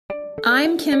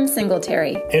I'm Kim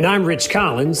Singletary. And I'm Rich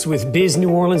Collins with Biz New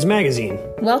Orleans Magazine.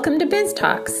 Welcome to Biz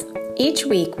Talks. Each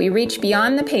week, we reach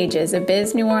beyond the pages of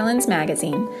Biz New Orleans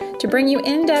Magazine to bring you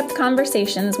in-depth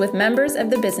conversations with members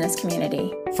of the business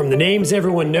community. From the names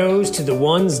everyone knows to the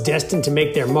ones destined to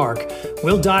make their mark,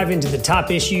 we'll dive into the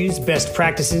top issues, best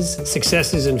practices,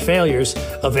 successes, and failures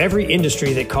of every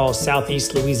industry that calls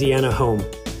Southeast Louisiana home.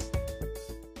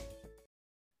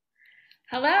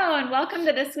 Hello, and welcome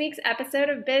to this week's episode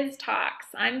of Biz Talks.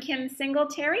 I'm Kim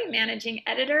Singletary, managing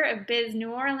editor of Biz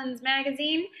New Orleans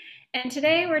Magazine, and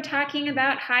today we're talking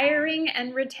about hiring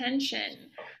and retention.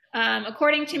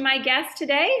 According to my guest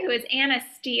today, who is Anna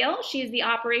Steele, she's the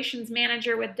operations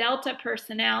manager with Delta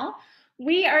Personnel.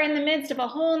 We are in the midst of a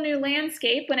whole new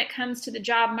landscape when it comes to the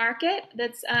job market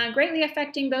that's greatly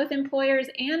affecting both employers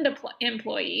and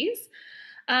employees.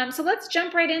 So let's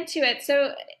jump right into it.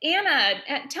 So Anna,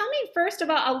 tell me first of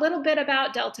all a little bit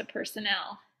about Delta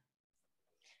Personnel.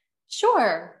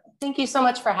 Sure. Thank you so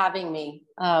much for having me.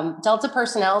 Delta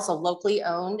Personnel is a locally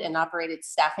owned and operated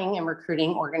staffing and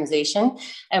recruiting organization.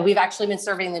 And we've actually been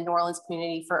serving the New Orleans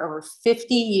community for over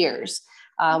 50 years.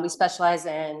 We specialize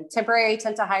in temporary,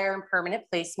 temp to hire, and permanent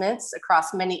placements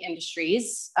across many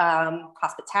industries,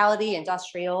 hospitality,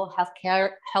 industrial,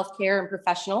 healthcare, and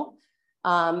professional.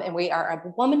 And we are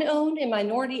a woman-owned and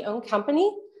minority-owned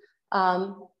company,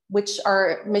 which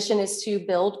our mission is to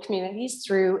build communities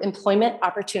through employment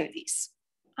opportunities.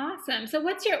 Awesome. So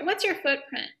what's your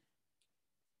footprint?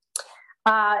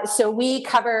 So we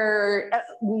cover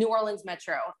New Orleans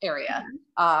metro area,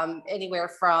 anywhere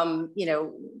from,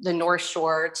 the North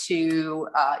Shore to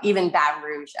even Baton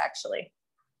Rouge, actually.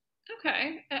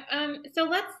 Okay. So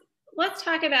let's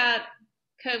talk about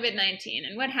COVID-19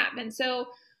 and what happened. So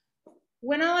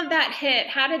when all of that hit,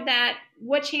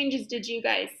 what changes did you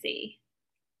guys see?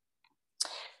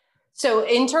 So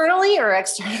internally or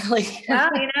externally? Well,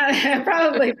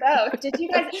 probably both.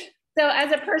 So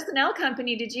as a personnel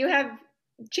company, did you have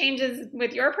changes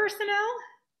with your personnel?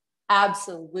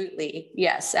 Absolutely.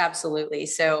 Yes, absolutely.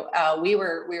 So we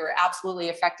were absolutely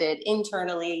affected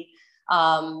internally.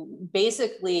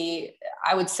 Basically,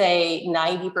 I would say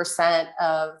 90%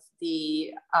 of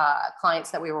the clients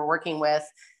that we were working with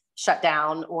shut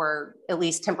down, or at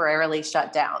least temporarily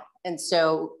shut down. And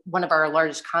so one of our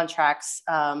largest contracts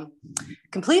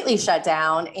completely shut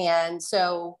down. And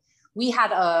so we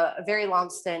had a very long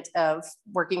stint of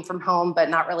working from home, but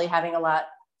not really having a lot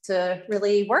to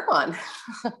really work on.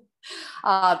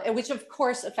 And which of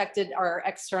course affected our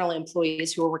external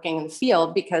employees who were working in the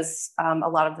field, because a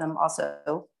lot of them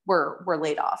also were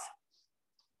laid off.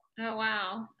 Oh,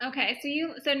 wow. Okay.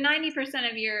 So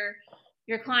 90% of your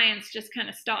clients just kind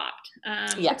of stopped.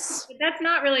 Yes. But that's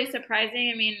not really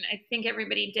surprising. I mean, I think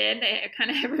everybody did.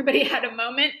 Everybody had a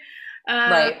moment.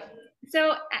 Right.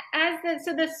 So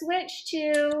the switch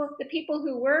to the people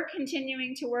who were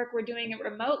continuing to work were doing it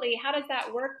remotely. How does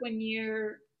that work when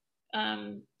you're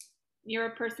a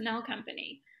personnel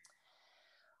company?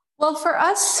 Well, for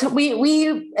us,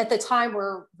 we at the time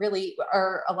were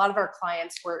a lot of our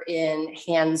clients were in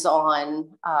hands-on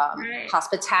Right.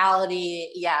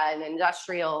 hospitality, and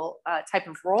industrial type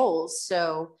of roles.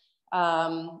 So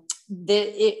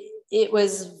it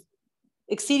was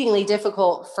exceedingly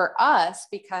difficult for us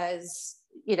because,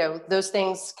 those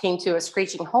things came to a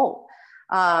screeching halt,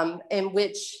 in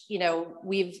which,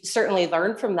 we've certainly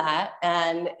learned from that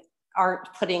and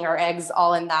aren't putting our eggs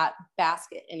all in that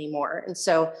basket anymore. And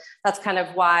so that's kind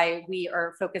of why we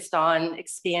are focused on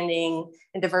expanding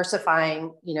and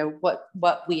diversifying,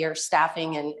 what we are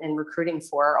staffing and recruiting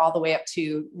for, all the way up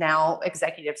to now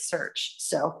executive search.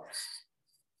 So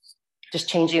just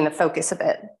changing the focus a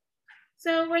bit.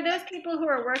 So were those people who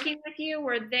were working with you,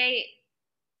 were they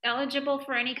eligible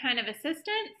for any kind of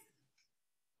assistance?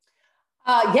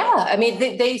 Yeah, I mean,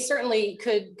 they certainly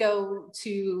could go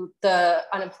to the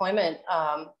unemployment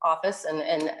office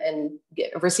and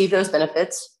receive those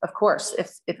benefits, of course,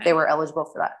 if they were eligible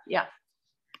for that. Yeah.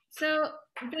 So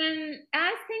then,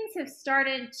 as things have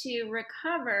started to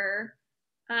recover,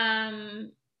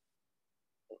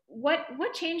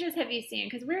 what changes have you seen?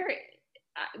 Because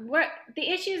the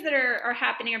issues that are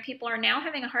happening are people are now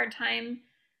having a hard time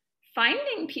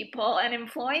finding people and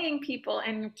employing people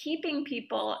and keeping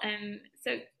people. And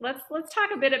so let's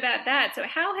talk a bit about that. So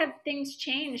how have things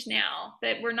changed now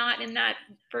that we're not in that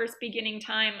first beginning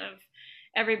time of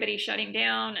everybody shutting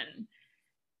down? And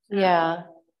yeah,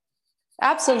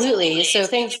 absolutely. So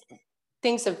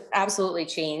things have absolutely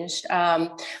changed.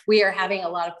 We are having a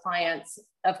lot of clients,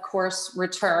 of course,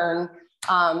 return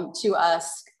to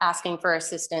us asking for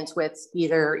assistance with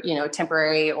either,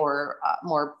 temporary or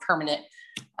more permanent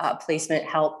placement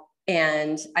help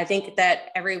And I think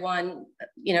that everyone,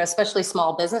 especially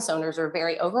small business owners, are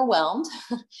very overwhelmed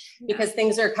because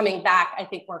things are coming back, I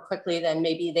think, more quickly than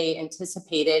maybe they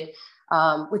anticipated,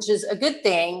 which is a good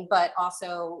thing. But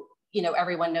also,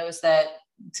 everyone knows that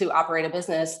to operate a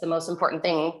business, the most important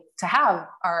thing to have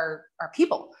are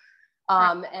people.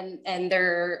 And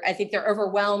I think they're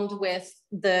overwhelmed with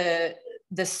the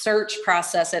search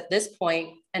process at this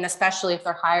point, and especially if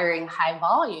they're hiring high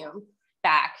volume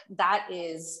back, that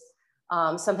is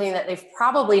something that they've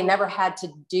probably never had to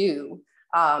do,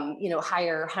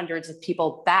 hire hundreds of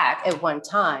people back at one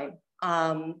time.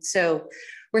 So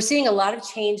we're seeing a lot of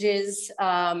changes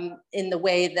in the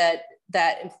way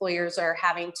that employers are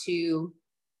having to,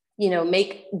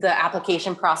 make the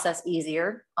application process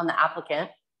easier on the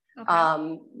applicant.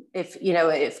 Okay.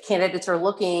 If candidates are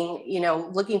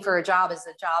looking for a job is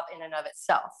a job in and of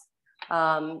itself.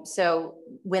 So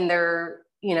when they're,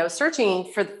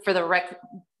 searching for the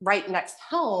right next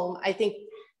home, I think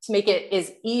to make it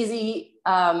as easy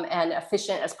and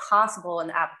efficient as possible in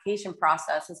the application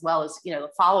process, as well as, the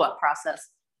follow-up process,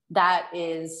 that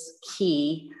is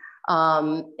key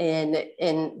in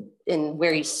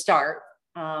where you start.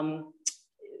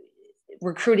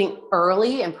 Recruiting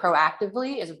early and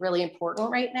proactively is really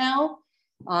important right now.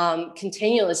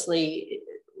 Continuously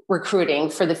recruiting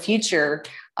for the future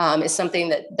is something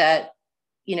that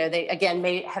they, again,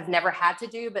 may have never had to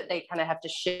do, but they kind of have to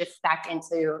shift back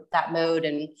into that mode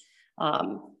and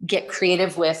get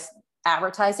creative with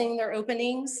advertising their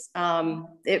openings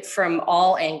from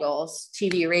all angles: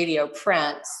 TV, radio,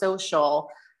 print, social.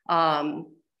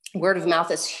 Word of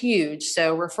mouth is huge.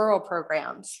 So referral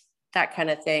programs, that kind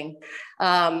of thing.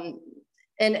 And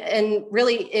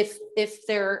really, if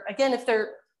they're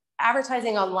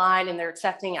advertising online and they're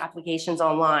accepting applications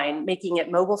online, making it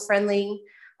mobile friendly.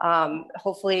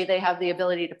 Hopefully they have the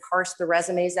ability to parse the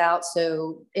resumes out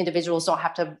so individuals don't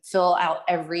have to fill out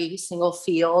every single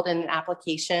field in an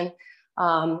application.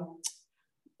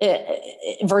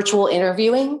 Virtual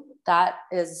interviewing, that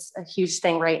is a huge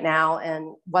thing right now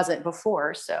and wasn't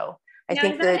before. So I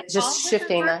think that just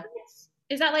shifting the...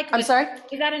 Is that like... I'm sorry?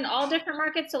 Is that in all different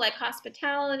markets? So like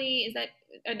hospitality,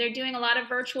 are they doing a lot of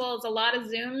virtuals, a lot of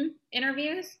Zoom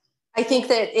interviews? I think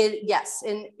that yes.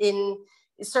 In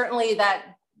certainly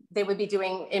that they would be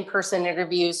doing in-person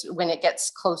interviews when it gets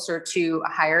closer to a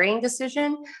hiring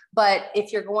decision. But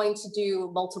if you're going to do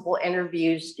multiple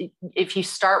interviews, if you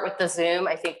start with the Zoom,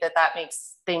 I think that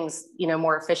makes things,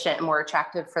 more efficient and more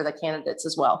attractive for the candidates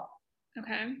as well.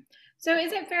 Okay. So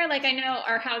is it fair, like I know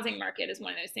our housing market is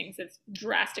one of those things that's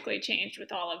drastically changed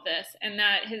with all of this, and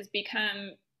that has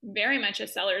become very much a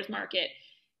seller's market.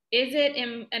 Is it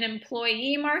an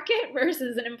employee market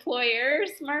versus an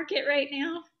employer's market right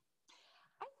now?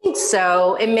 I think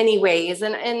so in many ways.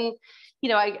 And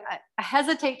I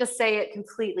hesitate to say it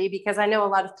completely because I know a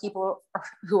lot of people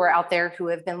who are out there who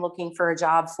have been looking for a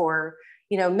job for,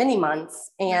 many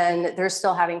months and they're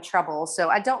still having trouble. So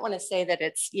I don't want to say that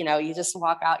it's, you just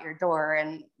walk out your door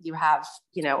and you have,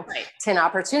 right. 10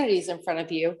 opportunities in front of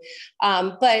you.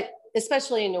 But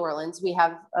especially in New Orleans, we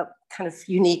have a kind of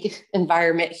unique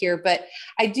environment here. But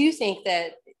I do think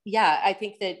that, I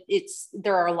think that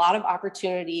there are a lot of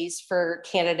opportunities for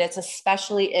candidates,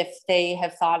 especially if they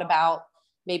have thought about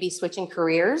maybe switching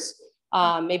careers,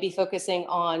 maybe focusing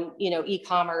on,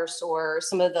 e-commerce or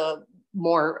some of the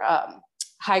more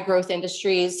high growth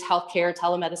industries, healthcare,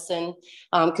 telemedicine,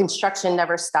 construction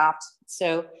never stopped.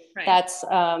 So right. That's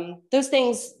those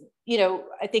things,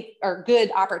 I think are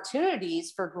good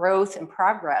opportunities for growth and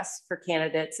progress for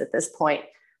candidates at this point.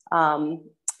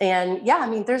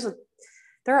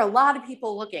 There are a lot of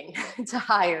people looking to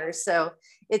hire. So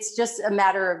it's just a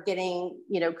matter of getting,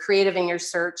 creative in your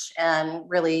search and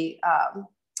really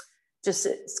just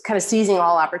kind of seizing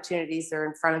all opportunities that are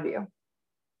in front of you.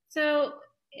 So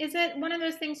is it one of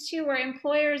those things too, where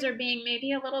employers are being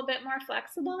maybe a little bit more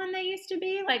flexible than they used to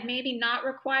be? Like maybe not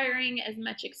requiring as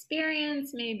much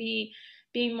experience, maybe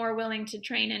being more willing to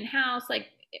train in-house? Like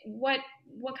what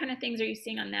kind of things are you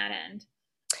seeing on that end?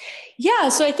 Yeah,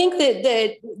 so I think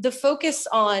that the focus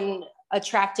on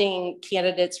attracting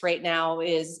candidates right now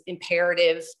is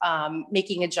imperative.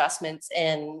 Making adjustments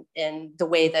in the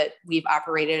way that we've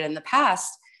operated in the past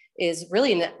is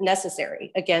really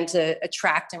necessary, again, to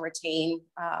attract and retain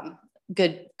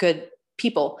good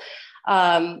people.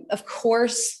 Of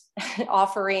course,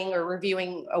 offering or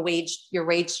reviewing your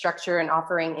wage structure and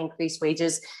offering increased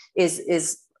wages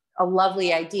is a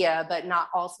lovely idea, but not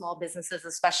all small businesses,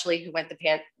 especially who went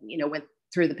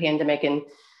through the pandemic and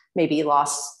maybe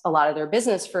lost a lot of their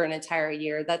business for an entire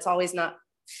year. That's always not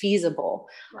feasible.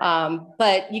 Right.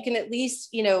 But you can at least,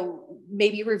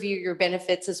 maybe review your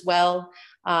benefits as well.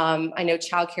 I know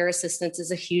childcare assistance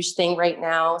is a huge thing right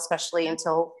now, especially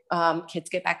until kids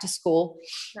get back to school.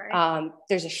 Right.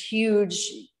 There's a huge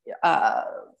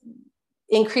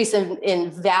increase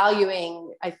in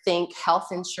valuing, I think, health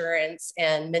insurance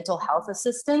and mental health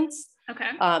assistance.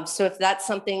 Okay. So if that's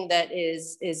something that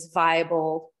is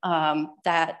viable,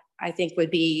 that I think would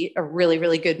be a really,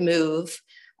 really good move.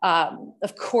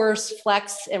 Of course,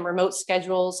 flex and remote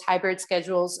schedules, hybrid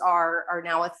schedules are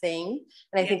now a thing.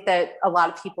 And I think that a lot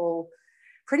of people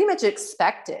pretty much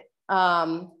expect it,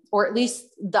 or at least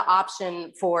the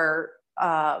option for,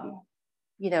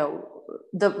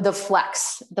 the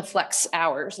flex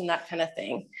hours and that kind of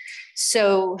thing.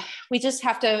 So we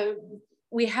have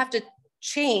to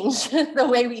change the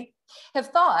way we have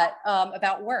thought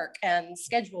about work and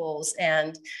schedules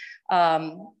and,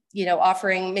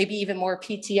 offering maybe even more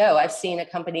PTO. I've seen a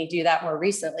company do that more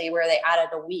recently where they added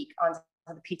a week onto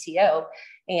the PTO,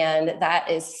 and that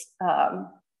is,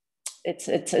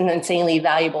 it's an insanely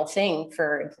valuable thing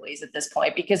for employees at this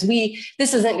point, because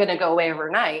this isn't going to go away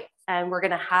overnight, and we're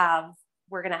going to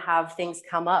have things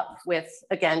come up with,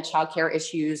 again, childcare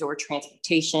issues or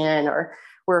transportation, or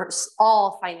we're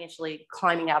all financially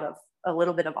climbing out of a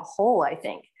little bit of a hole, I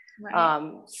think.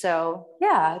 Right. So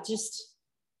yeah, just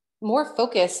more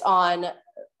focus on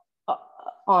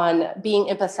being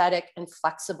empathetic and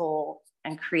flexible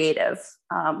and creative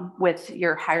with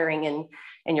your hiring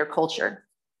and your culture.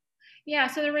 Yeah.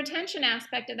 So the retention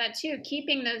aspect of that too,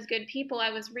 keeping those good people.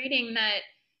 I was reading that,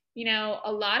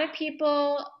 a lot of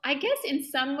people, I guess in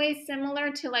some ways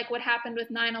similar to like what happened with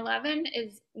 9/11,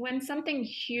 is when something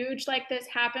huge like this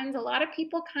happens, a lot of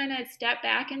people kind of step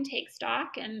back and take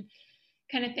stock and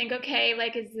kind of think, okay,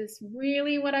 like, is this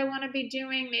really what I want to be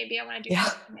doing? Maybe I want to do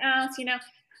something else,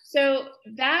 So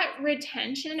that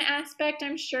retention aspect,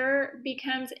 I'm sure,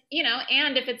 becomes,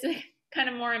 and if it's a kind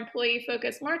of more employee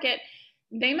focused market,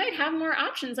 they might have more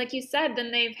options, like you said,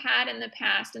 than they've had in the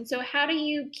past. And so how do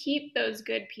you keep those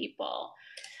good people?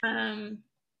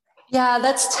 Yeah,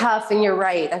 that's tough. And you're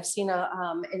right. I've seen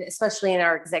and especially in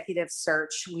our executive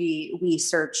search, we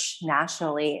search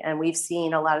nationally, and we've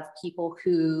seen a lot of people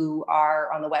who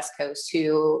are on the West Coast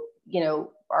who,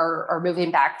 are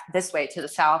moving back this way to the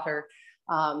South, or,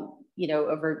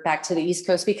 over back to the East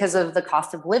Coast because of the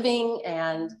cost of living,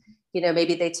 and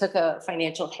maybe they took a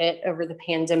financial hit over the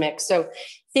pandemic. So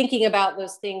thinking about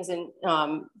those things and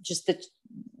just the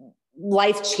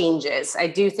life changes, I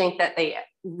do think that they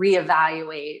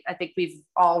reevaluate. I think we've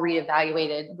all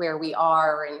reevaluated where we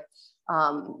are. And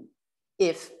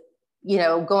if,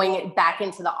 going back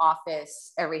into the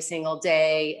office every single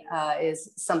day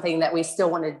is something that we still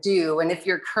want to do. And if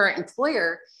your current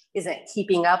employer isn't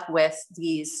keeping up with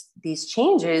these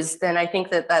changes, then I think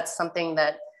that that's something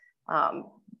that,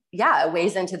 it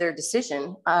weighs into their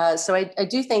decision. So I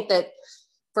do think that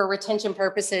for retention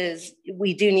purposes,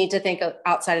 we do need to think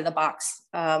outside of the box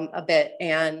a bit,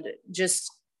 and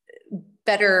just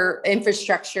better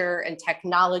infrastructure and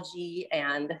technology,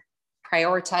 and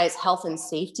prioritize health and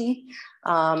safety.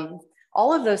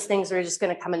 All of those things are just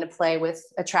going to come into play with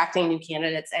attracting new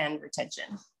candidates and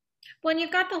retention. Well, and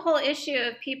you've got the whole issue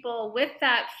of people with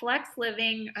that flex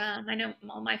living. I know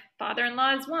my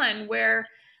father-in-law is one where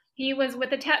he was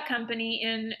with a tech company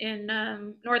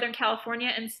in Northern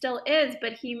California and still is,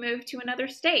 but he moved to another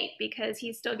state because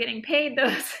he's still getting paid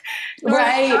those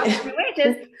right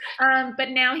wages. But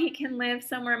now he can live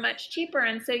somewhere much cheaper.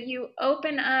 And so you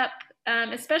open up,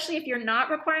 especially if you're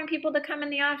not requiring people to come in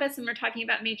the office, and we're talking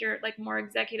about major, like more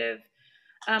executive,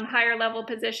 higher level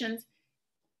positions,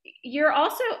 you're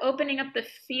also opening up the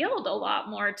field a lot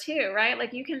more too, right?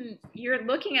 Like you're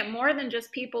looking at more than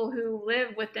just people who live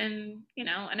within,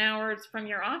 an hour from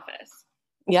your office.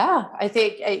 Yeah, I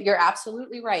think you're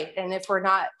absolutely right. And if we're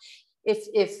not going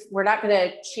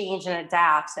to change and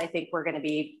adapt, I think we're going to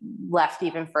be left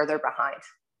even further behind.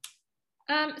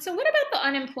 So what about the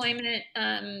unemployment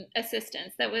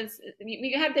assistance?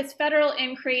 We had this federal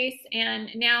increase, and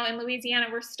now in Louisiana,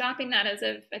 we're stopping that as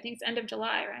of, I think it's end of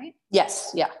July, right?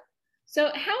 Yes. Yeah. So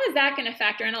how is that going to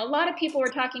factor in? A lot of people were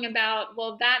talking about,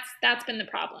 well, that's been the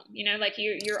problem. Like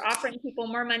you're offering people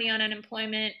more money on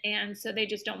unemployment, and so they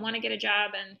just don't want to get a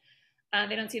job, and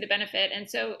they don't see the benefit. And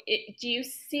so do you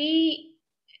see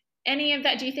any of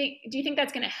that? Do you think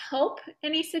that's going to help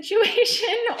any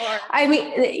situation? Or I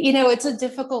mean, it's a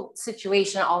difficult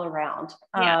situation all around.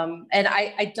 Yeah. And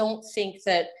I don't think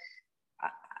that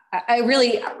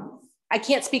I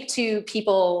can't speak to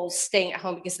people staying at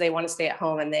home because they want to stay at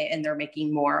home and they're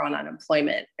making more on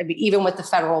unemployment. I mean, even with the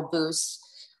federal boost,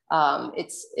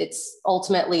 It's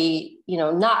ultimately,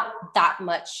 not that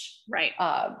much right.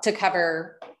 To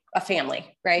cover a family,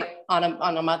 right,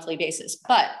 on a monthly basis.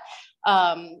 But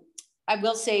I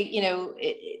will say,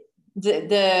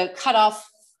 the cutoff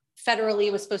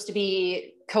federally was supposed to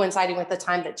be coinciding with the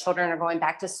time that children are going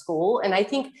back to school. And I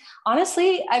think,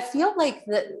 honestly, I feel like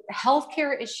the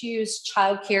healthcare issues,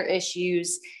 childcare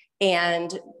issues,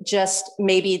 and just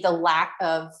maybe the lack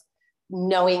of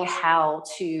knowing how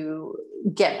to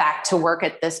get back to work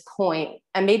at this point,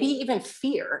 and maybe even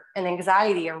fear and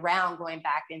anxiety around going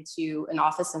back into an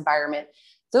office environment.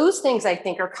 Those things I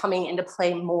think are coming into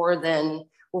play more than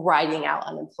riding out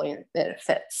unemployment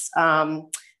benefits.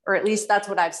 Or at least that's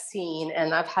what I've seen.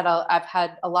 And I've had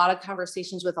a lot of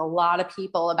conversations with a lot of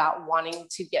people about wanting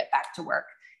to get back to work.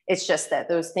 It's just that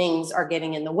those things are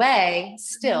getting in the way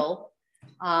still.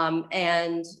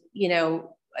 And,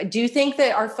 I do think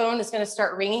that our phone is going to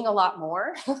start ringing a lot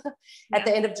more at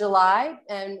the end of July.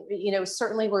 And,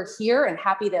 certainly we're here and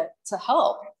happy to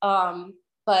help.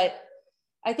 But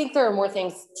I think there are more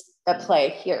things at play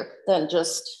here than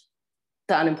just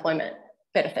the unemployment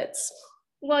benefits.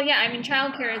 Well, yeah, I mean,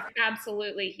 childcare is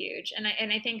absolutely huge. And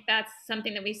I think that's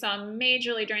something that we saw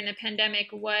majorly during the pandemic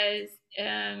was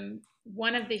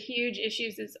one of the huge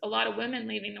issues is a lot of women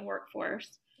leaving the workforce.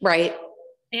 Right.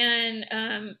 And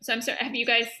so I'm sorry, have you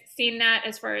guys seen that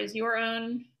as far as your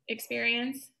own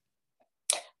experience?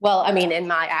 Well, I mean, in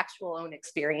my actual own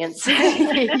experience,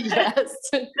 yes.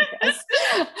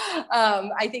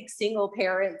 I think single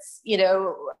parents,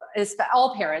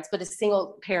 all parents, but as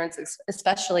single parents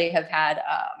especially have had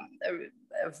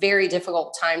a very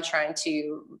difficult time trying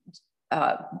to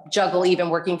juggle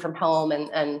even working from home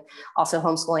and also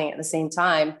homeschooling at the same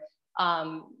time.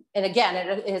 And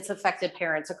again, it's affected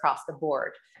parents across the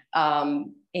board.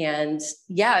 And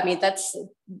yeah, I mean,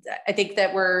 I think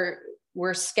that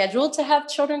we're scheduled to have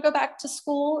children go back to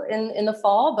school in the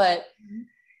fall, but,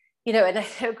 and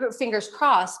fingers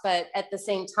crossed, but at the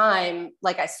same time,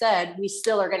 like I said, we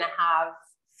still are going to have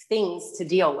things to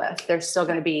deal with. There's still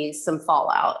going to be some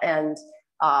fallout, and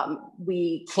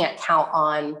we can't count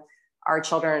on our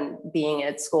children being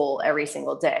at school every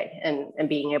single day and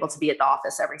being able to be at the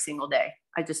office every single day.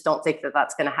 I just don't think that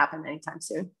that's going to happen anytime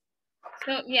soon.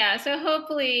 So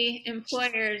hopefully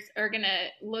employers are going to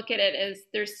look at it as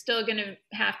there's still going to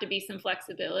have to be some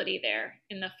flexibility there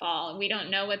in the fall. We don't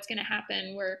know what's going to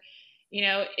happen.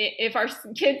 If our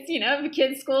kids, if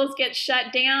kids' schools get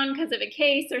shut down because of a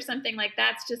case or something like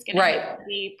that's just going to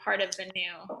be part of the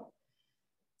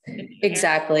new.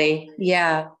 Exactly.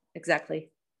 Yeah, exactly.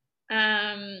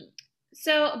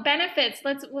 So benefits,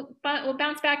 we'll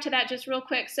bounce back to that just real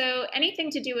quick. So anything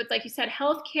to do with, like you said,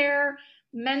 healthcare,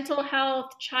 mental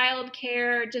health,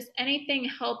 childcare, just anything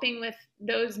helping with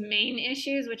those main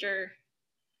issues, which are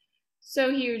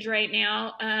so huge right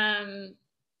now.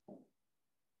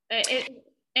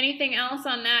 Anything else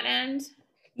on that end?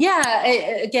 Yeah,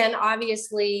 again,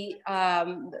 obviously,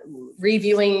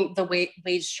 reviewing the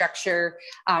wage structure,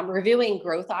 reviewing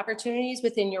growth opportunities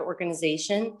within your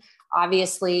organization.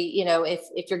 Obviously,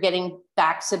 if you're getting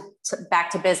back to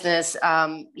business,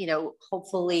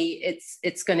 hopefully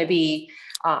it's going to be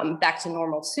back to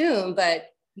normal soon. But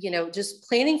just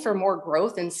planning for more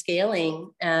growth and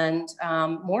scaling, and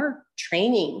more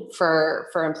training for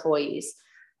employees,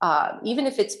 even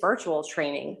if it's virtual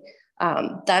training.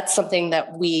 That's something that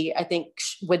I think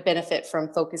would benefit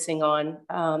from focusing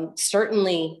on,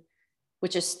 certainly,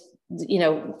 which is,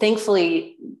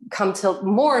 thankfully come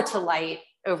more to light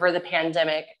over the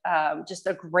pandemic, just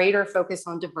a greater focus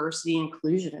on diversity and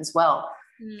inclusion as well.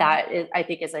 That I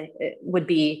think would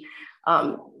be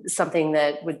something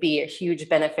that would be a huge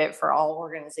benefit for all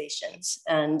organizations.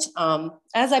 And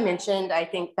as I mentioned, I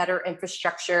think better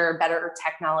infrastructure, better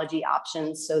technology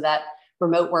options so that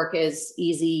remote work is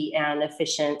easy and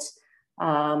efficient.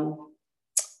 And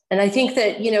I think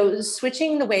that,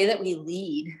 switching the way that we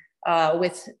lead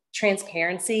with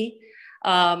transparency,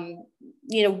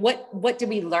 what did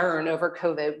we learn over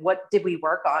COVID? What did we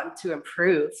work on to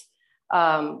improve?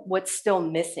 What's still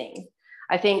missing?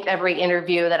 I think every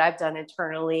interview that I've done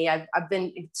internally, I've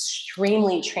been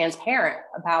extremely transparent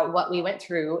about what we went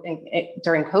through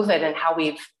during COVID and how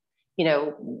we've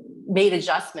made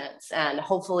adjustments, and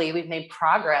hopefully we've made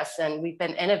progress, and we've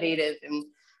been innovative in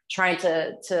trying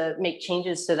to make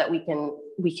changes so that we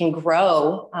can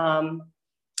grow.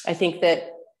 I think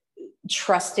that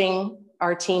trusting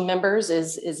our team members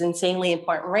is insanely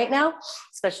important right now,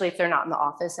 especially if they're not in the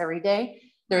office every day.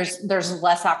 There's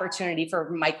less opportunity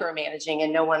for micromanaging,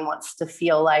 and no one wants to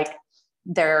feel like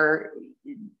their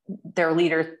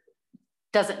leader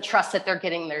doesn't trust that they're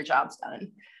getting their jobs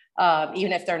done.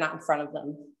 Even if they're not in front of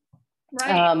them.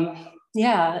 Right.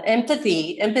 Yeah,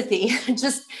 empathy,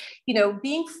 just,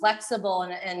 being flexible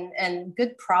and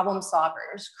good problem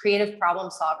solvers, creative problem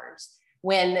solvers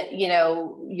when,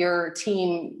 your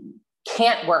team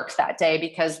can't work that day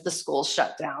because the school's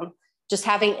shut down. Just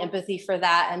having empathy for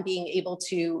that and being able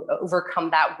to overcome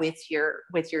that with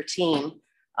your team.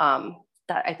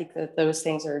 That I think that those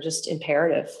things are just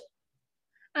imperative.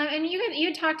 And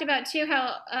you talked about too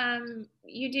how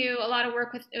you do a lot of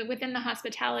work within the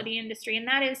hospitality industry, and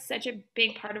that is such a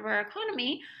big part of our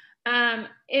economy.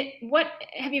 What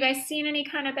have you guys seen any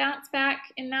kind of bounce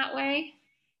back in that way?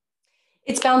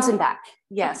 It's bouncing back.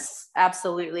 Yes,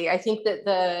 absolutely. I think that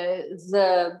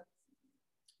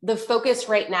the focus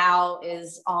right now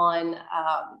is on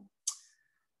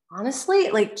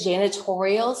honestly, like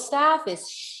janitorial staff is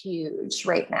huge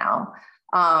right now.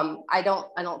 I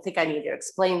don't think I need to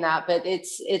explain that, but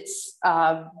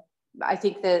I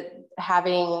think that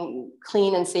having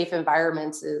clean and safe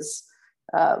environments is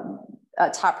a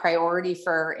top priority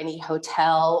for any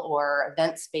hotel or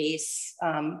event space,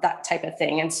 that type of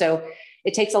thing. And so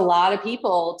it takes a lot of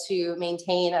people to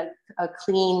maintain a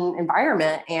clean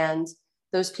environment, and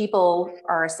those people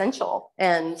are essential.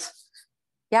 And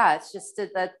yeah, it's just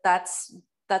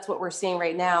that's what we're seeing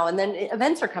right now. And then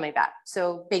events are coming back.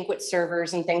 So banquet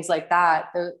servers and things like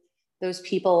that, those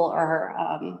people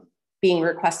are being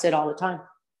requested all the time.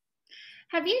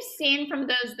 Have you seen from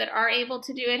those that are able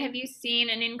to do it, have you seen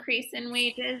an increase in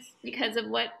wages because of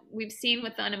what we've seen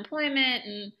with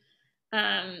unemployment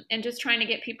and just trying to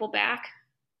get people back?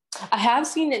 I have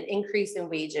seen an increase in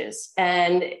wages.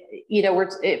 And,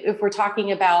 if we're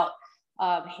talking about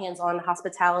hands-on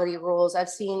hospitality rules, I've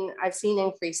seen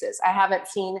increases. I haven't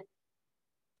seen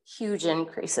huge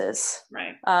increases.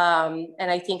 Right.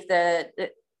 And I think that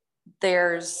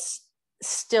there's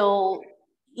still,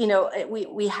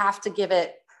 we have to give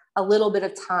it a little bit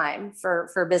of time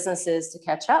for businesses to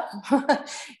catch up.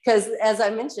 Because as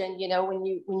I mentioned, when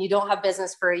you don't have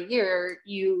business for a year,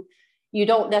 you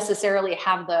don't necessarily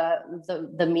have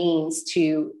the means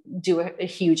to do a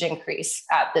huge increase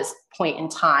at this point in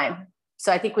time.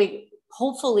 So I think we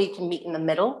hopefully can meet in the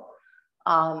middle,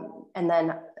 and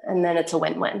then it's a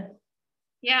win-win.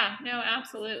 Yeah, no,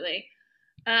 absolutely.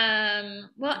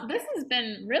 Well, this has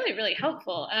been really, really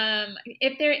helpful.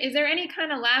 Is there any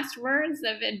kind of last words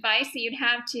of advice that you'd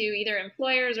have to either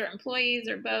employers or employees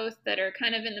or both that are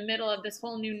kind of in the middle of this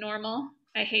whole new normal?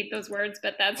 I hate those words,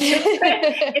 but that's just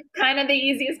it's kind of the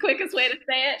easiest, quickest way to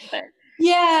say it. But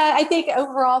yeah, I think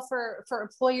overall for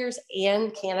employers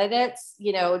and candidates,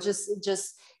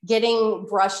 just getting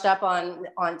brushed up on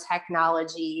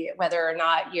technology, whether or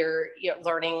not you're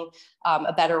learning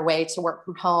a better way to work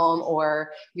from home,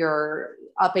 or you're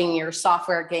upping your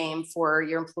software game for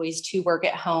your employees to work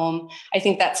at home. I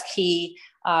think that's key.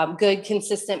 Good,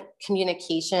 consistent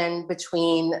communication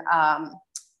between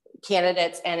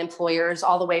candidates and employers,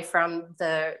 all the way from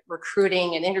the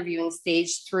recruiting and interviewing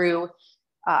stage through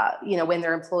when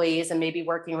they're employees and maybe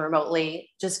working remotely,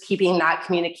 just keeping that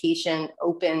communication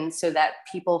open so that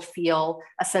people feel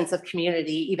a sense of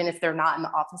community, even if they're not in the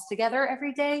office together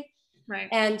every day. right.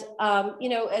 And,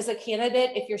 as a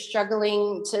candidate, if you're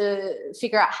struggling to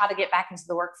figure out how to get back into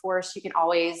the workforce, you can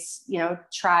always,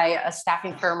 try a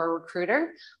staffing firm or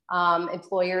recruiter.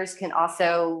 Employers can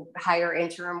also hire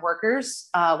interim workers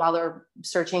while they're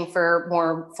searching for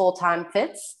more full-time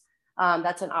fits.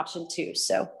 That's an option too.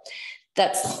 So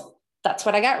that's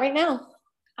what I got right now.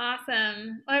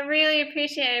 Awesome. Well, I really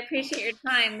appreciate your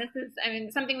time. This is,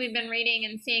 something we've been reading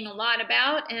and seeing a lot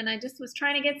about, and I just was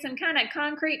trying to get some kind of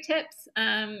concrete tips,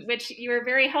 which you were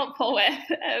very helpful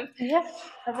with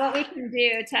of what we can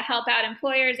do to help out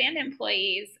employers and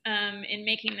employees in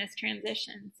making this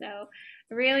transition. So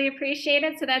I really appreciate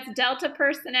it. So that's Delta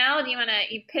Personnel. Do you want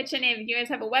to pitch any of you guys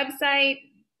have a website?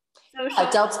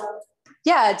 Social?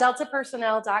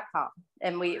 DeltaPersonnel.com.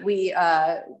 And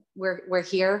we're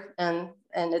here, and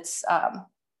it's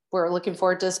we're looking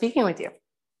forward to speaking with you.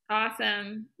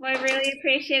 Awesome. Well, I really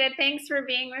appreciate it. Thanks for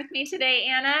being with me today,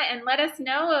 Anna, and let us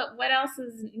know what else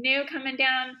is new coming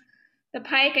down the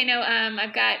pike. I know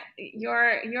I've got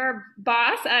your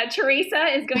boss,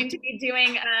 Teresa, is going to be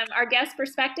doing our guest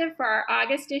perspective for our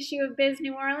August issue of Biz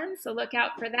New Orleans. So look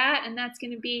out for that, and that's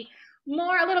going to be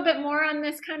a little bit more on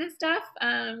this kind of stuff.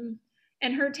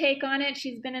 And her take on it.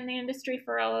 She's been in the industry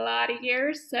for a lot of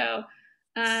years. So,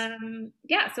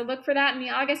 so look for that in the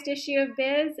August issue of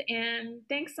Biz. And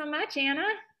thanks so much, Anna.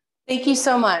 Thank you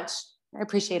so much. I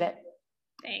appreciate it.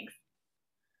 Thanks.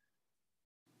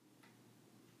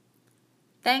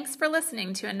 Thanks for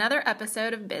listening to another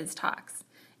episode of Biz Talks.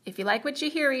 If you like what you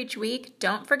hear each week,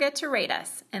 don't forget to rate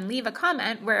us and leave a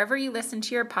comment wherever you listen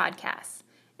to your podcasts.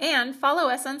 And follow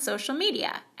us on social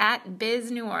media at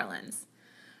Biz New Orleans.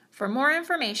 For more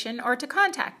information or to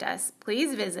contact us,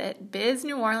 please visit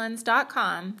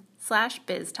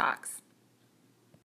bizneworleans.com/biztalks.